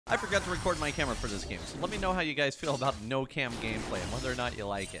I forgot to record my camera for this game, so let me know how you guys feel about no-cam gameplay and whether or not you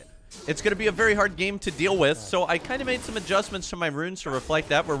like it. It's going to be a very hard game to deal with, so I kind of made some adjustments to my runes to reflect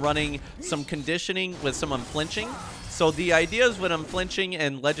that. We're running some conditioning with some unflinching. So the idea is with unflinching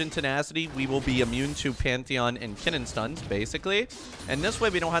and Legend Tenacity, we will be immune to Pantheon and Kinnan stuns, basically. And this way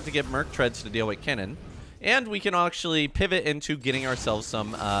we don't have to get Merc Treads to deal with Kinnan. And we can actually pivot into getting ourselves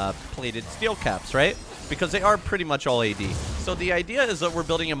some plated steel caps, right? Because they are pretty much all AD. So the idea is that we're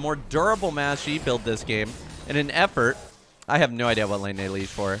building a more durable Mass G build this game in an effort. I have no idea what lane they leash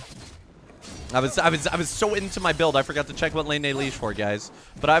for. I was so into my build, I forgot to check what lane they leash for, guys.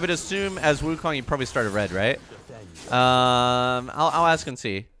 But I would assume as Wukong, you probably started red, right? I'll ask and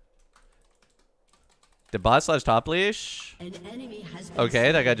see. Did bot slash top leash?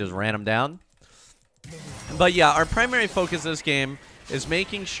 Okay, that guy just ran him down. But yeah, our primary focus this game is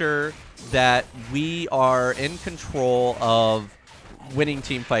making sure that we are in control of winning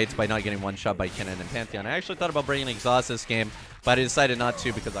team fights by not getting one shot by Kinnan and Pantheon. I actually thought about bringing Exhaust this game, but I decided not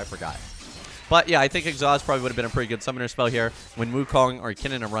to because I forgot. But yeah, I think Exhaust probably would have been a pretty good summoner spell here. When Wukong or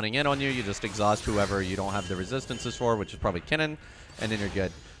Kinnan are running in on you, you just exhaust whoever you don't have the resistances for, which is probably Kinnan, and then you're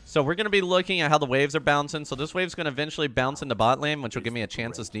good. So we're going to be looking at how the waves are bouncing. So this wave's going to eventually bounce into bot lane, which will give me a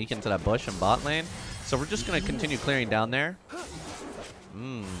chance to sneak into that bush in bot lane. So we're just going to continue clearing down there.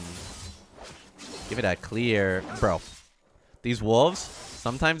 Give it that clear. Bro, these wolves,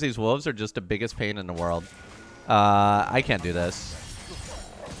 sometimes these wolves are just the biggest pain in the world. I can't do this.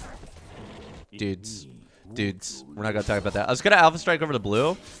 Dudes, we're not going to talk about that. I was going to Alpha Strike over the blue,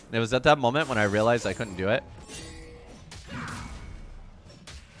 and it was at that moment when I realized I couldn't do it.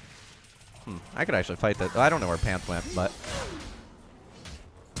 I could actually fight that. I don't know where Panth went, but...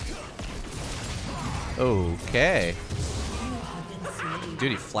 Okay.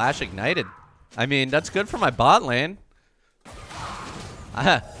 Dude, he flash ignited. I mean, that's good for my bot lane.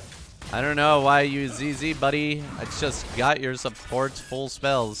 I don't know why you ZZ, buddy. I just got your supports full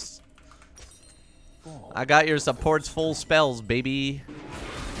spells. I got your supports full spells, baby.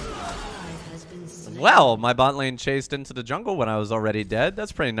 Well, my bot lane chased into the jungle when I was already dead.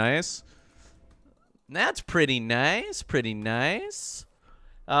 That's pretty nice. That's pretty nice. Pretty nice.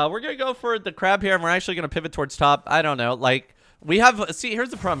 We're going to go for the crab here, and we're actually going to pivot towards top. I don't know. Like, we have... See, here's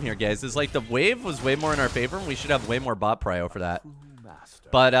the problem here, guys. Is, like, the wave was way more in our favor, and we should have way more bot prio for that.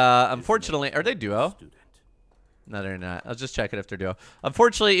 But, unfortunately... Are they duo? No, they're not. I'll just check it if they're duo.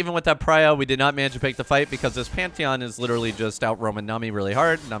 Unfortunately, even with that prio, we did not manage to pick the fight because this Pantheon is literally just out roaming Nami really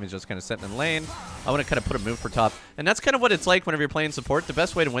hard. Nami's just kind of sitting in lane. I want to kind of put a move for top. And that's kind of what it's like whenever you're playing support. The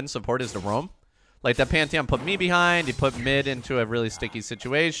best way to win support is to roam. Like, that Pantheon put me behind. He put mid into a really sticky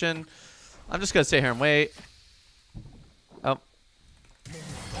situation. I'm just going to stay here and wait. Oh.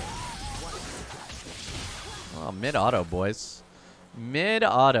 Oh, mid-auto, boys.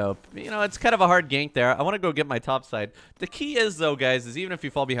 Mid-auto. You know, it's kind of a hard gank there. I want to go get my top side. The key is, though, guys, is even if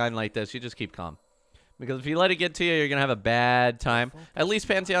you fall behind like this, you just keep calm. Because if you let it get to you, you're going to have a bad time. At least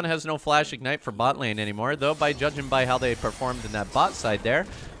Pantheon has no flash ignite for bot lane anymore. Though, by judging by how they performed in that bot side there,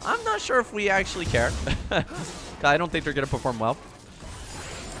 I'm not sure if we actually care. I don't think they're going to perform well.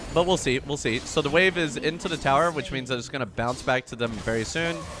 But we'll see. We'll see. So the wave is into the tower, which means that it's going to bounce back to them very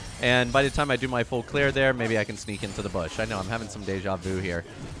soon. And by the time I do my full clear there, maybe I can sneak into the bush. I know I'm having some deja vu here.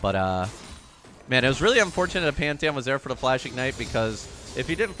 But, man, it was really unfortunate that Pantheon was there for the flash ignite because... If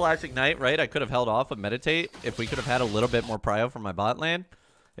he didn't flash ignite, right, I could have held off with meditate. If we could have had a little bit more prio from my bot lane,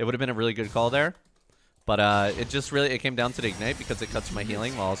 it would have been a really good call there. But it just really, it came down to the ignite because it cuts my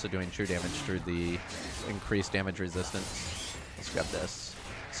healing while also doing true damage through the increased damage resistance. Let's grab this.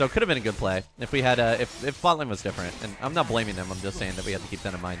 So it could have been a good play if we had if bot lane was different. And I'm not blaming them. I'm just saying that we have to keep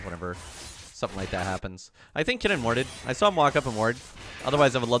that in mind whenever something like that happens. I think Kinnan warded. I saw him walk up and ward.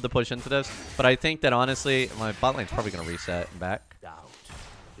 Otherwise, I would love to push into this. But I think that honestly, my bot lane's probably going to reset and back.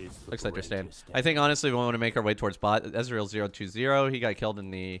 Looks like they're staying. I think, honestly, we want to make our way towards bot. Ezreal 0-2-0. He got killed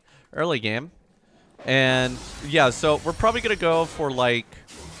in the early game. And, yeah, so we're probably going to go for, like,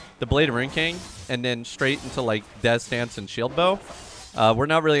 the Blade of Rune King and then straight into, like, Death Stance and Shield Bow. We're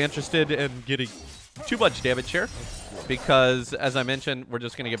not really interested in getting too much damage here because, as I mentioned, we're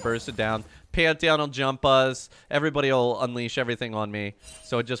just going to get bursted down. Pantheon will jump us. Everybody will unleash everything on me.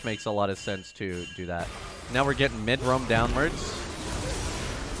 So it just makes a lot of sense to do that. Now we're getting mid-roam downwards.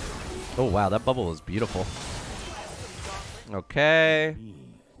 Oh, wow, that bubble was beautiful. Okay.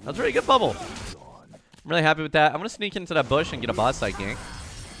 That's a really good bubble. I'm really happy with that. I'm going to sneak into that bush and get a bot side gank.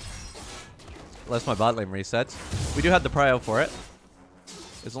 Unless my bot lane resets. We do have the prio for it.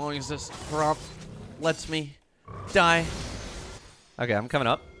 As long as this prompt lets me die. Okay, I'm coming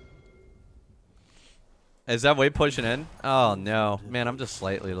up. Is that wave pushing in? Oh, no. Man, I'm just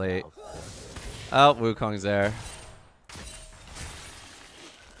slightly late. Oh, Wukong's there.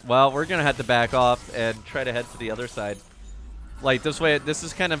 Well, we're going to have to back off and try to head to the other side. Like, this way, this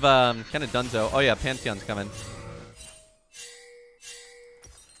is kind of dunzo. Oh, yeah, Pantheon's coming.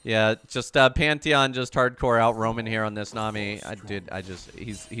 Yeah, just Pantheon just hardcore out roaming here on this Nami. He's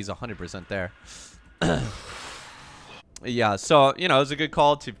 100% there. Yeah, so, you know, it was a good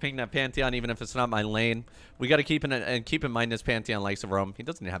call to ping that Pantheon, even if it's not my lane. We got to keep in mind this Pantheon likes to roam. He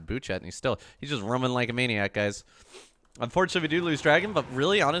doesn't have boot yet, and he's just roaming like a maniac, guys. Unfortunately, we do lose Dragon, but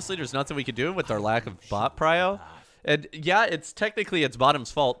really, honestly, there's nothing we could do with our lack of bot prio. And yeah, it's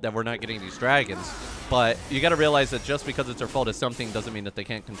bottom's fault that we're not getting these dragons, but you got to realize that just because it's their fault at something doesn't mean that they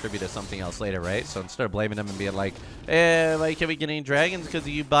can't contribute to something else later, right? So instead of blaming them and being like, why can't we get any dragons because of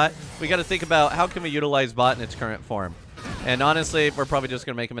you, bot? We got to think about how can we utilize bot in its current form. And honestly, we're probably just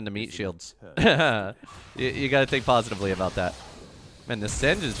going to make them into meat shields. You got to think positively about that. Man, this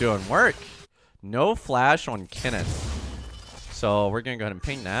Singe is doing work. No flash on Kenneth. So we're going to go ahead and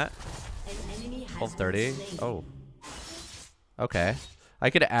ping that. 1230. Oh. Okay. I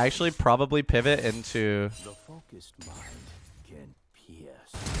could actually probably pivot into... The focused mind can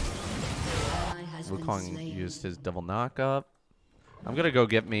pierce. Wukong used his double knockup. I'm gonna go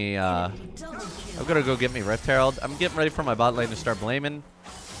get me Rift Herald. I'm getting ready for my bot lane to start blaming.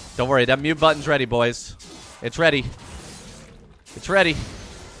 Don't worry, that mute button's ready, boys. It's ready. It's ready.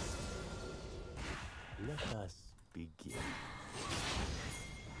 Let us begin.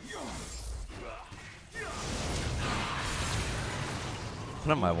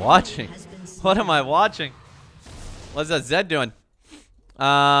 What am I watching? What am I watching? What's that Zed doing?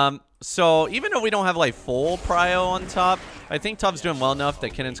 So even though we don't have like full prio on top, I think top's doing well enough that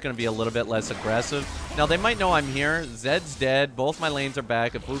Kinnon's going to be a little bit less aggressive. Now they might know I'm here. Zed's dead. Both my lanes are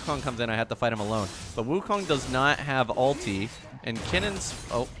back. If Wukong comes in, I have to fight him alone. But Wukong does not have ulti, and Kinnon's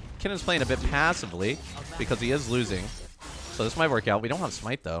playing a bit passively because he is losing. So this might work out. We don't have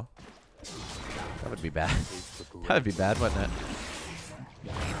smite though. That would be bad. That would be bad, wouldn't it?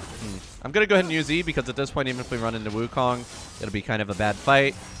 I'm going to go ahead and use E because at this point, even if we run into Wukong, it'll be kind of a bad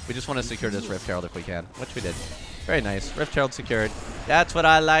fight. We just want to secure this Rift Herald if we can, which we did. Very nice. Rift Herald secured. That's what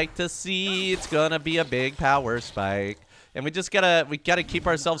I like to see. It's going to be a big power spike. And we gotta keep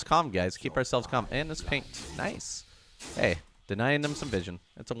ourselves calm, guys. Keep ourselves calm. And it's pinked. Nice. Hey, denying them some vision.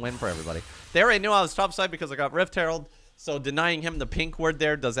 It's a win for everybody. They already knew I was topside because I got Rift Herald. So denying him the pink word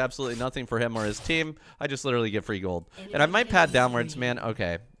there does absolutely nothing for him or his team. I just literally get free gold. And I might pad downwards, man.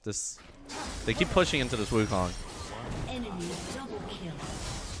 Okay. They keep pushing into this Wukong.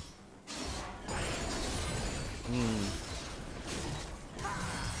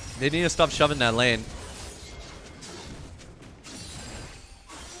 They need to stop shoving that lane.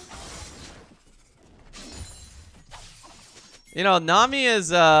 You know,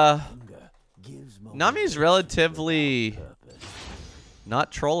 Nami's relatively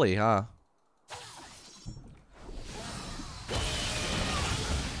not trolly, huh?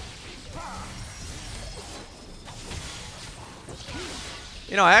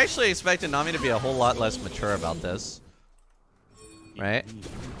 You know, I actually expected Nami to be a whole lot less mature about this. Right?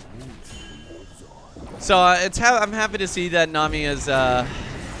 So I'm happy to see that Nami is,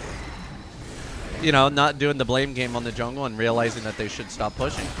 you know, not doing the blame game on the jungle and realizing that they should stop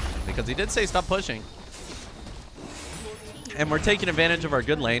pushing. Because he did say stop pushing. And we're taking advantage of our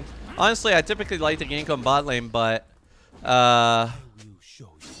good lane. Honestly, I typically like to gank on bot lane, but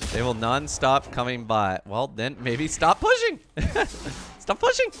they will non-stop coming bot. Well, then maybe stop pushing. Stop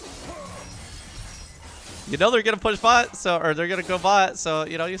pushing. You know they're going to push bot, or they're going to go bot, so,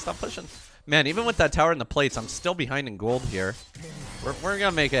 you know, you stop pushing. Man, even with that tower and the plates, I'm still behind in gold here. We're going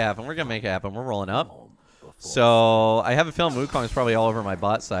to make it happen. We're going to make it happen. We're rolling up. So, I have a feeling Wukong is probably all over my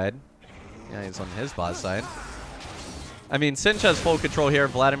bot side. Yeah, he's on his bot side. I mean, Sinch has full control here.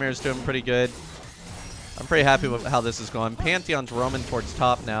 Vladimir's doing pretty good. I'm pretty happy with how this is going. Pantheon's roaming towards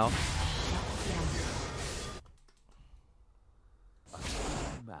top now.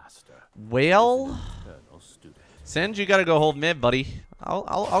 Well, Singe, you gotta go hold mid, buddy.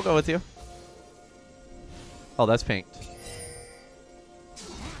 I'll go with you. Oh, that's pinked.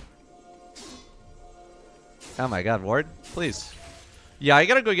 Oh my God, Ward, please. Yeah, I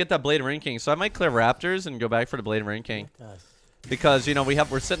gotta go get that Blade of Rain King, so I might clear Raptors and go back for the Blade of Rain King. Because, you know,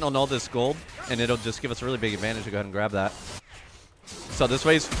 we're sitting on all this gold, and it'll just give us a really big advantage to go ahead and grab that. So this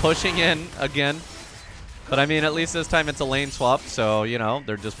way he's pushing in again. But I mean, at least this time it's a lane swap, so, you know,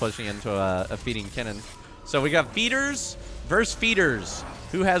 they're just pushing into a feeding Kennen. So we got feeders versus feeders.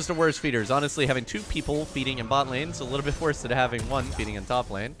 Who has the worst feeders? Honestly, having 2 people feeding in bot lane is a little bit worse than having 1 feeding in top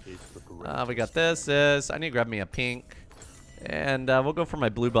lane. We got this. I need to grab me a pink. And we'll go for my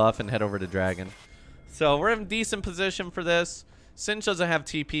blue buff and head over to Dragon. So we're in decent position for this. Singe doesn't have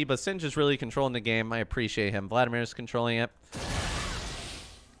TP, but Singe is really controlling the game. I appreciate him. Vladimir's controlling it.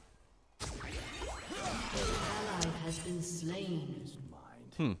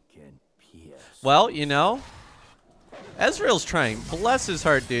 Well, you know, Ezreal's trying. Bless his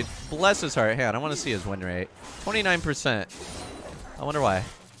heart, dude. Bless his heart. Hang on, I want to see his win rate. 29%. I wonder why.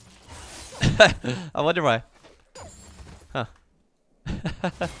 I wonder why. Huh.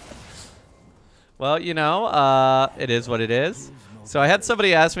 Well, you know, it is what it is. So I had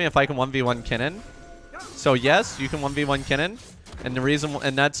somebody ask me if I can 1v1 Kinnan. So yes, you can 1v1 Kinnan.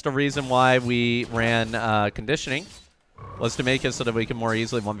 And that's the reason why we ran conditioning. Was to make it so that we can more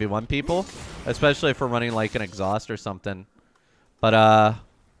easily 1v1 people. Especially if we're running like an exhaust or something. But, I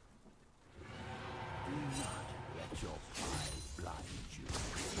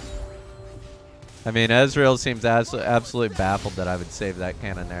mean, Ezreal seems absolutely baffled that I would save that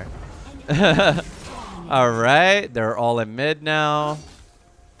cannon there. Alright, they're all in mid now.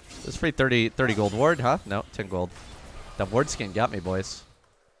 This free 30 gold ward, huh? No, 10 gold. The ward skin got me, boys.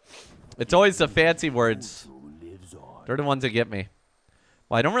 It's always the fancy words. They're the ones that get me.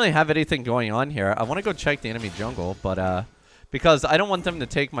 Well, I don't really have anything going on here. I want to go check the enemy jungle, but because I don't want them to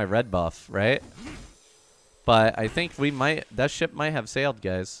take my red buff, right? But I think we might. That ship might have sailed,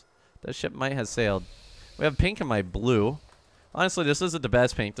 guys. That ship might have sailed. We have pink and my blue. Honestly, this isn't the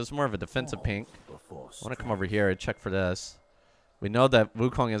best pink. This is more of a defensive pink. I want to come over here and check for this. We know that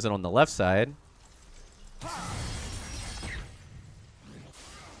Wukong isn't on the left side.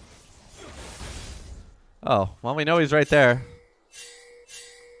 Oh, well, we know he's right there.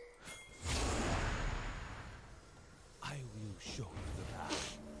 I will show you the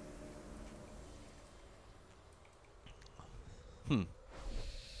path.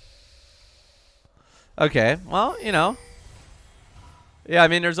 Okay, well, you know. Yeah, I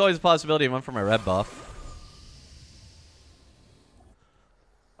mean, there's always a possibility he went for my red buff.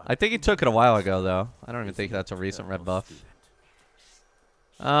 I think he took it a while ago, though. I don't even think that's a recent red buff.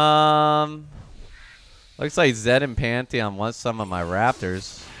 Looks like Zed and Pantheon want some of my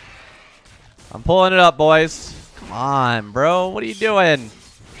Raptors. I'm pulling it up, boys. Come on, bro. What are you doing?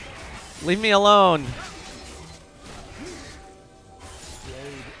 Leave me alone.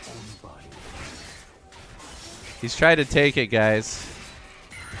 He's trying to take it, guys.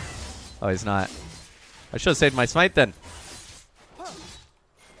 Oh, he's not. I should have saved my smite then.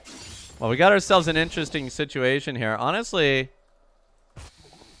 Well, we got ourselves an interesting situation here. Honestly,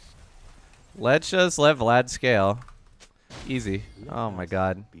 let's just let Vlad scale. Easy. Oh my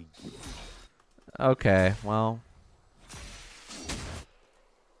god. Okay, well.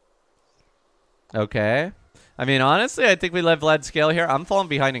 Okay. I mean, honestly, I think we let Vlad scale here. I'm falling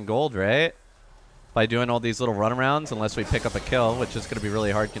behind in gold, right? By doing all these little runarounds, unless we pick up a kill, which is going to be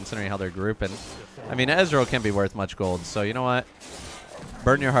really hard considering how they're grouping. I mean, Ezreal can't be worth much gold, so you know what?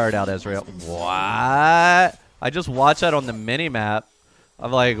 Burn your heart out, Ezreal. What? I just watched that on the mini-map.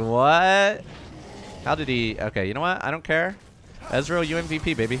 I'm like, what? How did he... Okay, you know what? I don't care. Ezreal, you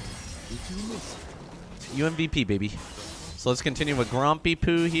MVP, baby. You MVP, baby. So let's continue with Grumpy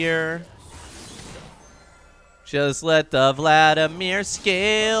Poo here. Just let the Vladimir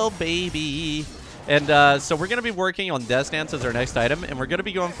scale, baby. And so we're going to be working on Death Dance as our next item, and we're going to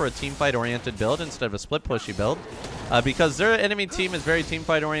be going for a team fight oriented build instead of a split pushy build. Because their enemy team is very team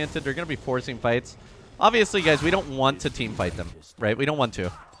fight oriented. They're going to be forcing fights. Obviously, guys, we don't want to team fight them, right? We don't want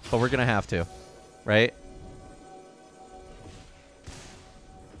to, but we're going to have to, right?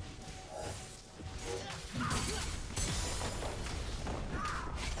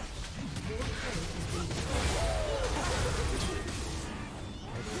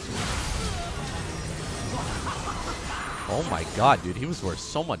 Oh my god, dude, he was worth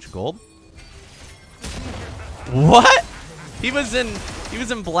so much gold. What? He was in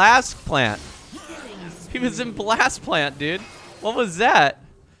Blast Plant. He was in Blast Plant, dude. What was that?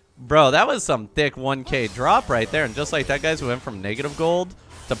 Bro, that was some thick 1K drop right there. And just like that, guys, we went from negative gold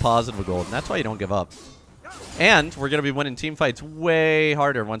to positive gold. And that's why you don't give up. And we're going to be winning team fights way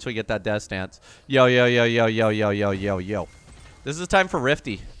harder once we get that Death Stance. Yo, yo, yo, yo, yo, yo, yo, yo, yo. This is time for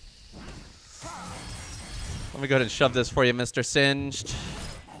Rifty. Let me go ahead and shove this for you, Mr. Singed.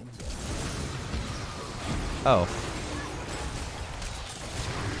 Oh.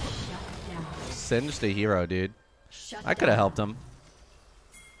 Singed the hero, dude. I could have helped him.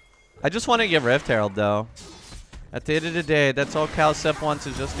 I just want to get Rift Herald, though. At the end of the day, that's all Cowsep wants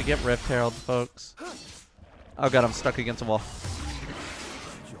is just to get Rift Herald, folks. Oh god, I'm stuck against a wall.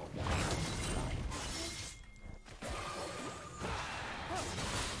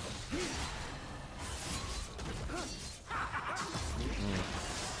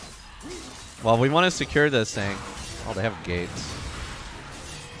 Well, we want to secure this thing. Oh, they have gates.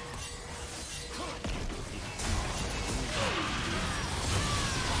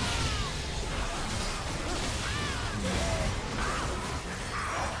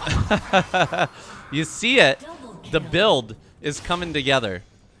 You see it. The build is coming together.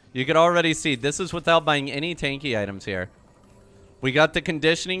 You could already see this is without buying any tanky items here. We got the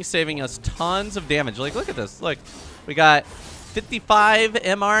conditioning saving us tons of damage. Like, look at this. Look, we got 55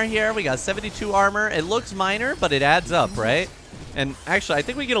 MR here. We got 72 armor. It looks minor, but it adds up, right? And actually, I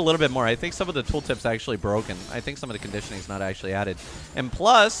think we get a little bit more. I think some of the tooltips actually broken. I think some of the conditioning is not actually added. And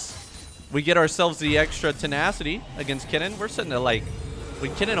plus, we get ourselves the extra tenacity against Kinnan. We're sitting at like,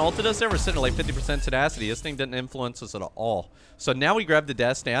 when Kinnan ulted us there, we're sitting at like 50% tenacity. This thing didn't influence us at all. So now we grab the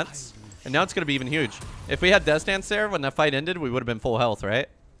Death Stance, and now it's going to be even huge. If we had Death Stance there when that fight ended, we would have been full health, right?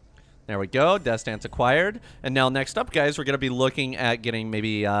 There we go. Death Stance acquired. And now next up, guys, we're going to be looking at getting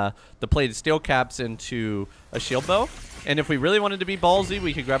maybe the plated steel caps into a shield bow. And if we really wanted to be ballsy,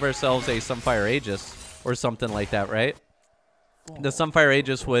 we could grab ourselves a Sunfire Aegis or something like that, right? The Sunfire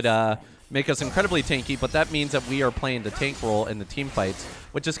Aegis would make us incredibly tanky, but that means that we are playing the tank role in the team fights,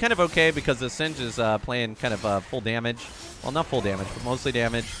 which is kind of okay because the Singe is playing kind of full damage. Well, not full damage, but mostly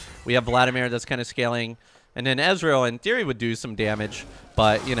damage. We have Vladimir that's kind of scaling. And then Ezreal, in theory, would do some damage,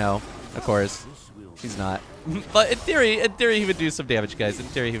 but, you know, of course, he's not. But in theory, he would do some damage, guys. In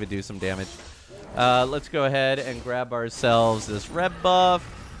theory, he would do some damage. Let's go ahead and grab ourselves this red buff.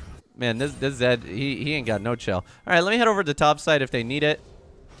 Man, this Zed, he ain't got no chill. All right, let me head over to the top side if they need it.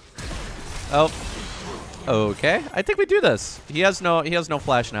 Oh, okay. I think we do this. He has no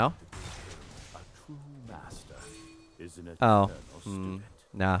flash now. Oh,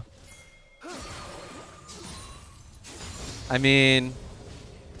 nah. I mean,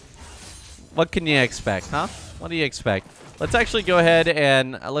 what can you expect, huh? What do you expect? Let's actually go ahead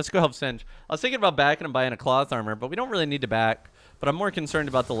and let's go help Singe. I was thinking about backing and buying a cloth armor, but we don't really need to back. But I'm more concerned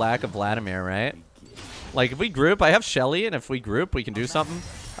about the lack of Vladimir, right? Like, if we group, I have Shelly, and if we group, we can do something.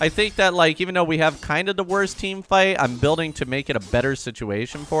 I think that, like, even though we have kind of the worst team fight, I'm building to make it a better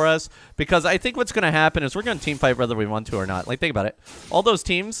situation for us. Because I think what's going to happen is we're going to team fight whether we want to or not. Like, think about it. All those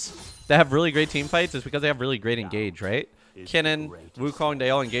teams that have really great team fights is because they have really great engage, right? Kinnan, Wukong,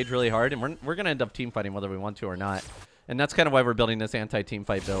 they all engage really hard, and we're going to end up team fighting whether we want to or not. And that's kind of why we're building this anti-team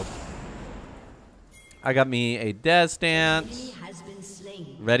fight build. I got me a Death Stance.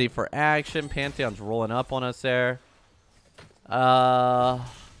 Ready for action. Pantheon's rolling up on us there. I'm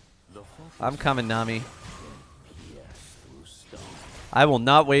coming, Nami. I will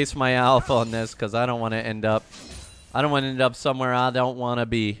not waste my alpha on this because I don't want to end up somewhere I don't want to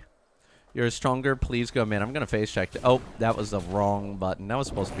be. You're stronger. Please go mid. I'm going to face check. Oh, that was the wrong button. That was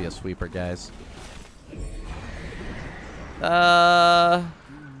supposed to be a sweeper, guys. That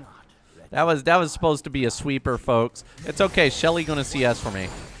was supposed to be a sweeper, folks. It's okay. Shelly going to CS for me.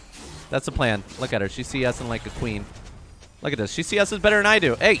 That's the plan. Look at her. She's CSing like a queen. Look at this. She CS's better than I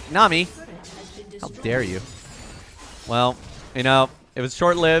do. Hey, Nami. How dare you? Well, you know, it was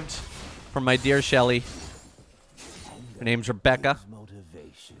short-lived from my dear Shelly. Her name's Rebecca.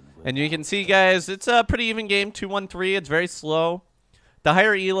 And you can see, guys, it's a pretty even game. 2-1-3. It's very slow. The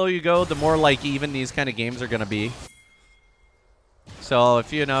higher elo you go, the more like even these kind of games are going to be. So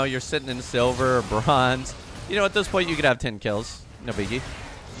if, you know, you're sitting in silver or bronze, you know, at this point you could have 10 kills. No biggie.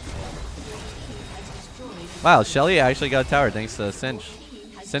 Wow, Shelly actually got a tower thanks to Singe.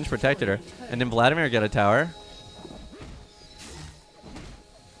 Singe protected her. And then Vladimir got a tower.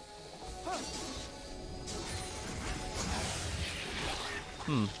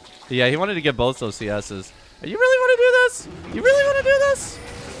 Yeah, he wanted to get both those CSs. You really want to do this? You really want to do this?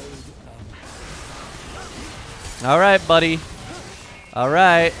 All right, buddy. All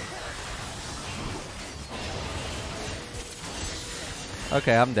right.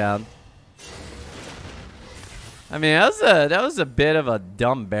 Okay, I'm down. I mean, that was a bit of a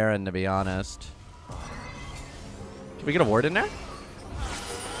dumb Baron, to be honest. Can we get a ward in there?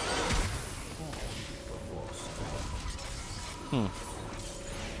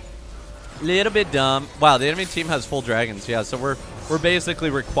 Little bit dumb. Wow, the enemy team has full dragons. Yeah, so we're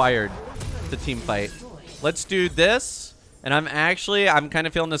basically required to team fight. Let's do this. And I'm kind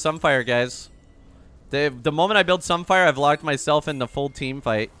of feeling the Sunfire, guys. The moment I build Sunfire, I've locked myself in the full team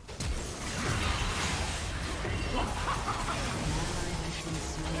fight.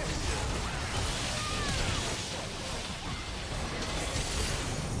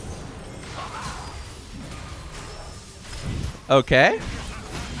 Okay.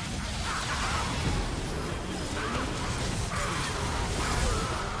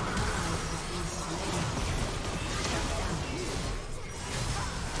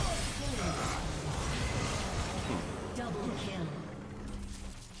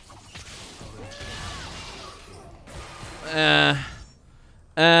 No.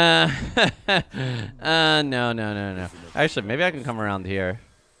 Actually, maybe I can come around here.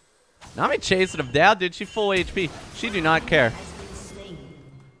 Nami chasing him down, dude. She full HP. She do not care.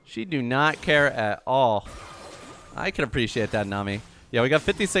 She do not care at all. I can appreciate that, Nami. Yeah, we got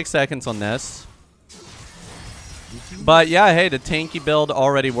 56 seconds on this. But yeah, hey, the tanky build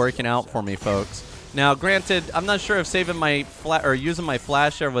already working out for me, folks. Now, granted, I'm not sure if saving my using my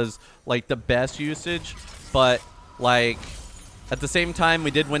flash there was like the best usage, but like at the same time,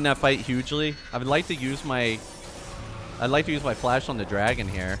 we did win that fight hugely. I would like to use my flash on the dragon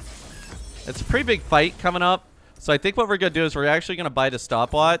here. It's a pretty big fight coming up, so I think what we're gonna do is we're actually gonna buy the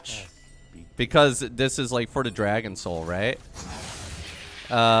stopwatch because this is like for the dragon soul, right?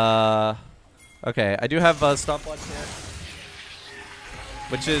 Okay, I do have a stopwatch here,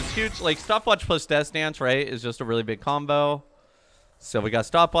 which is huge. Like stopwatch plus death dance, right, is just a really big combo. So we got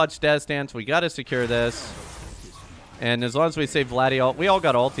stopwatch, death dance. We gotta secure this, and as long as we save Vladdy ult, we all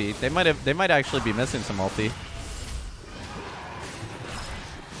got ulti. They might actually be missing some ulti.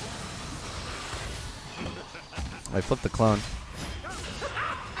 I flipped the clone.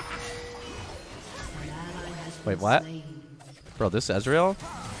 Wait, what? Bro, this Ezreal?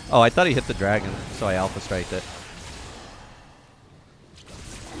 Oh, I thought he hit the dragon, so I alpha striked it.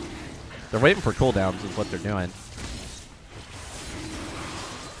 They're waiting for cooldowns is what they're doing.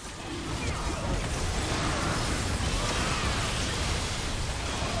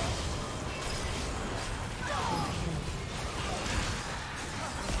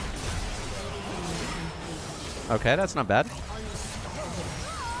 Okay, that's not bad.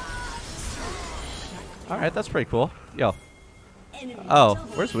 Alright, that's pretty cool. Yo. Oh,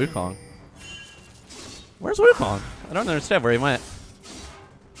 where's Wukong? Where's Wukong? I don't understand where he went.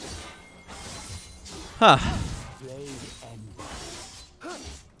 Huh.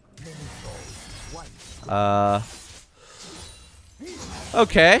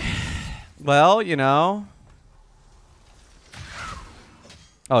 Okay. Well, you know.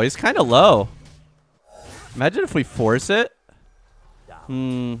 Oh, he's kind of low. Imagine if we force it.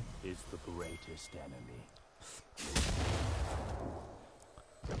 Is the greatest enemy.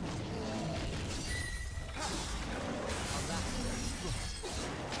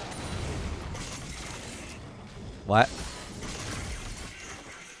 What?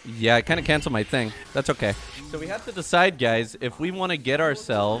 Yeah, I kind of canceled my thing. That's okay. So we have to decide, guys, if we want to get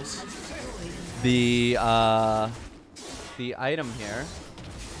ourselves the item here.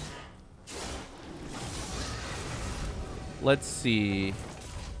 Let's see.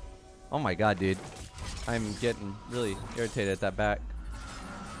 Oh my god, dude. I'm getting really irritated at that back.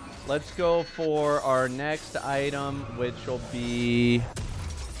 Let's go for our next item, which will be...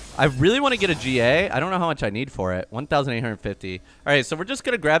 I really want to get a GA. I don't know how much I need for it. 1,850. All right, so we're just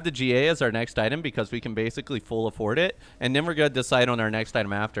going to grab the GA as our next item because we can basically full afford it. And then we're going to decide on our next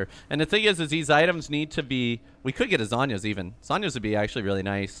item after. And the thing is these items need to be... We could get a Zhonyas even. Zhonyas would be actually really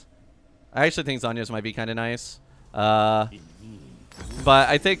nice. I actually think Zhonyas might be kind of nice. But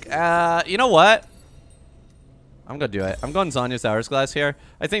I think, you know what? I'm going to do it. I'm going Zhonya's hourglass here.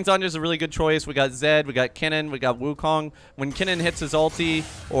 I think Zhonya's a really good choice. We got Zed, we got Kennen, we got Wukong. When Kennen hits his ulti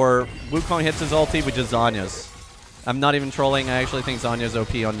or Wukong hits his ulti, we just Zhonya's. I'm not even trolling. I actually think Zhonya's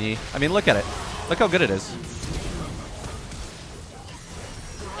OP on Yi. I mean, look at it. Look how good it is.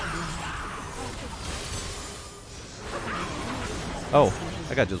 Oh,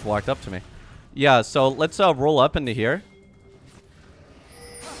 that guy just walked up to me. Yeah, so let's roll up into here.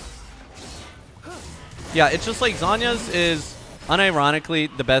 Yeah, it's just like Zhonya's is unironically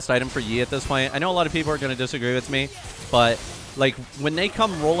the best item for Yi at this point. I know a lot of people are going to disagree with me, but like when they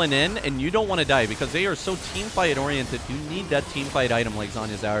come rolling in and you don't want to die because they are so team fight oriented, you need that team fight item like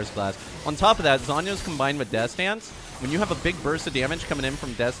Zhonya's hourglass. On top of that, Zhonya's combined with Death Stance. When you have a big burst of damage coming in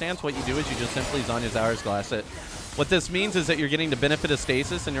from Death Stance, what you do is you just simply Zhonya's hourglass it. What this means is that you're getting the benefit of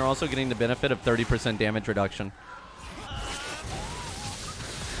stasis and you're also getting the benefit of 30% damage reduction.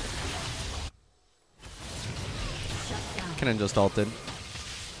 Kennen just ulted.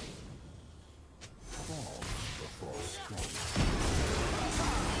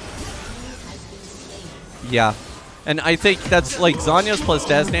 Yeah. And I think that's like Zhonya's plus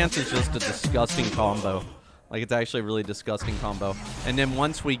Death Dance is just a disgusting combo. Like it's actually a really disgusting combo. And then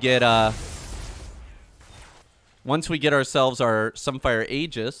once we get once we get ourselves our Sunfire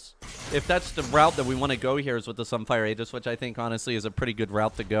Aegis, if that's the route that we want to go here is with the Sunfire Aegis, which I think honestly is a pretty good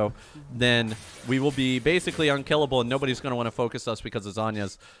route to go, then we will be basically unkillable and nobody's going to want to focus us because of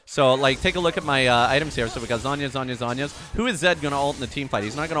Zhonyas. So, like, take a look at my items here. So we got Zhonyas. Who is Zed going to ult in the team fight?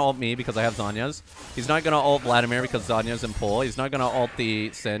 He's not going to ult me because I have Zhonyas. He's not going to ult Vladimir because Zhonyas in pull. He's not going to ult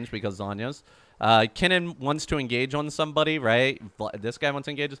the Singe because Zhonyas. Kennen wants to engage on somebody, right? This guy wants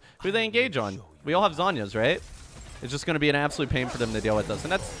to engage. Who do they engage on? We all have Zhonyas, right? It's just going to be an absolute pain for them to deal with us.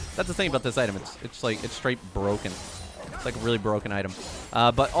 And that's the thing about this item. It's like, it's straight broken. It's like a really broken item.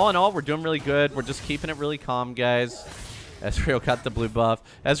 But all in all, we're doing really good. We're just keeping it really calm, guys. Ezreal got the blue buff.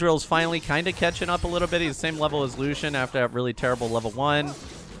 Ezreal's finally kind of catching up a little bit. He's the same level as Lucian after that really terrible level 1.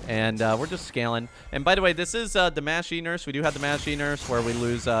 And we're just scaling. And by the way, this is the Mash E-Nurse. We do have the Mash E-Nurse where we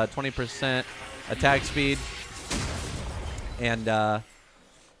lose 20% attack speed. And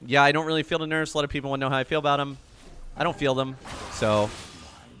yeah, I don't really feel the nurse. A lot of people want to know how I feel about him. I don't feel them, so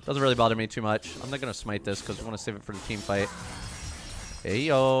it doesn't really bother me too much. I'm not going to smite this because we want to save it for the team fight. Hey,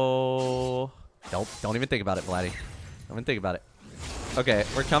 yo. Don't even think about it, Vladdy. Don't even think about it. Okay,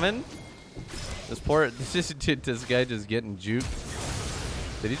 we're coming. This guy just getting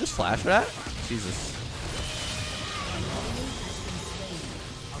juked. Did he just flash for that? Jesus.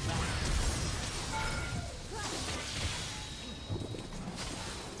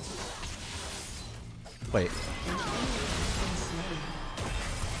 Wait.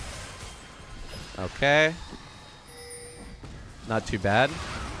 Okay. Not too bad.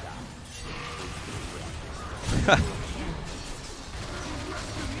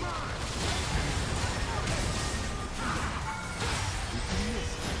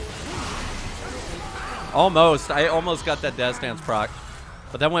 Almost. I almost got that Death Stance proc.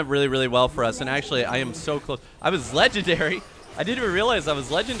 But that went really, really well for us. And actually, I am so close. I was legendary. I didn't even realize I was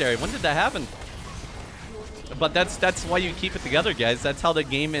legendary. When did that happen? But that's why you keep it together, guys. That's how the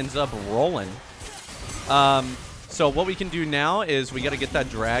game ends up rolling. So what we can do now is we got to get that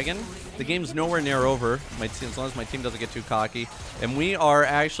dragon. The game's nowhere near over, as long as my team doesn't get too cocky. And we are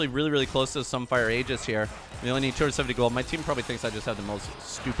actually really, really close to the Sunfire Aegis here. We only need 270 gold. My team probably thinks I just have the most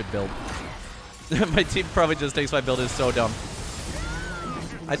stupid build. My team probably just thinks my build is so dumb.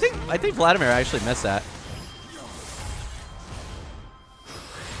 I think Vladimir actually missed that.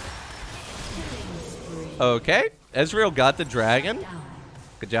 Okay, Ezreal got the dragon.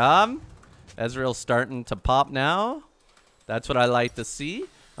 Good job. Ezreal's starting to pop now. That's what I like to see.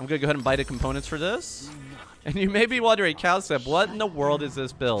 I'm going to go ahead and buy the components for this. And you may be wondering, Cowsep, what in the world is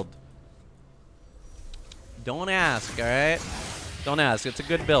this build? Don't ask, all right? Don't ask. It's a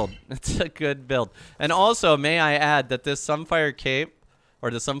good build. It's a good build. And also, may I add that this Sunfire Cape,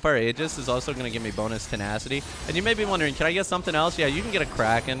 or the Sunfire Aegis, is also going to give me bonus tenacity. And you may be wondering, can I get something else? Yeah, you can get a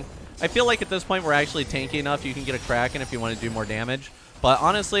Kraken. I feel like at this point we're actually tanky enough. You can get a Kraken if you want to do more damage. But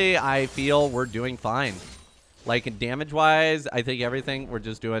honestly, I feel we're doing fine. Like, damage-wise, I think everything, we're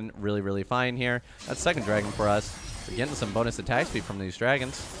just doing really, really fine here. That's second dragon for us. We're getting some bonus attack speed from these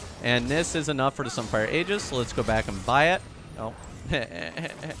dragons. And this is enough for the Sunfire Aegis, so let's go back and buy it. Oh.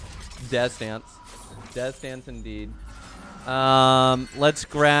 Death Stance. Death Stance indeed. Let's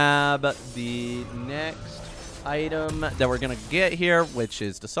grab the next item that we're going to get here, which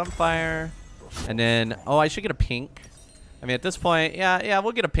is the Sunfire. And then, oh, I should get a pink. I mean, at this point, yeah,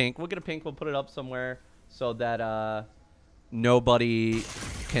 we'll get a pink. We'll get a pink. We'll put it up somewhere so that nobody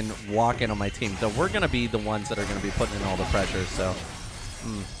can walk in on my team. So we're going to be the ones that are going to be putting in all the pressure. So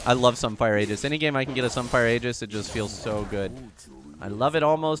I love Sunfire Aegis. Any game I can get a Sunfire Aegis, it just feels so good. I love it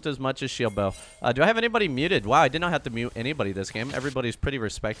almost as much as Shield Bow. Do I have anybody muted? Wow, I did not have to mute anybody this game. Everybody's pretty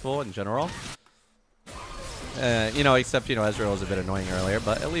respectful in general. You know, except, you know, Ezreal was a bit annoying earlier,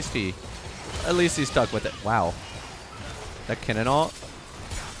 but at least he stuck with it. Wow. That Kennen ult?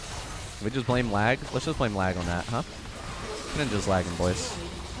 Can we just blame lag? Let's just blame lag on that, huh? Kennen just lagging, boys.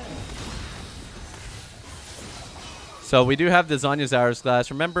 So we do have the Zhonya's hourglass.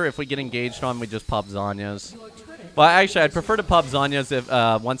 Remember, if we get engaged on, we just pop Zhonya's. Well, actually, I'd prefer to pop Zhonya's if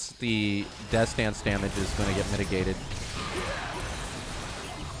once the Death Stance damage is going to get mitigated.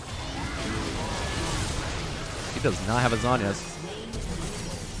 He does not have a Zhonya's.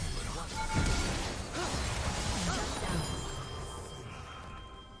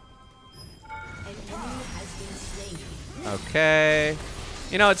 Okay.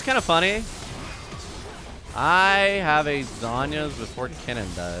 You know, it's kind of funny. I have a Zhonya's before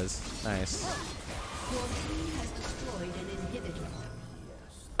Kennen does. Nice.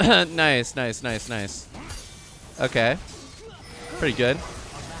 Nice. Okay. Pretty good.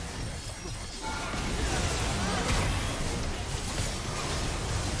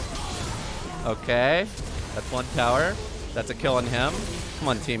 Okay. That's one tower. That's a kill on him. Come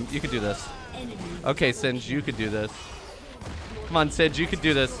on, team. You can do this. Okay, Singe, you could do this. Come on, Singe, you could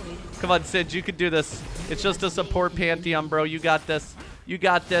do this. Come on, Singe, you could do this. It's just a support pantheon, bro. You got this. You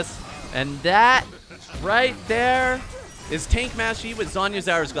got this. And that right there is Tank Mashy with Zhonyas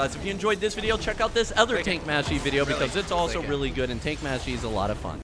Hourglass. If you enjoyed this video, check out this other Tank Mashy video because it's also really good, and Tank Mashy is a lot of fun.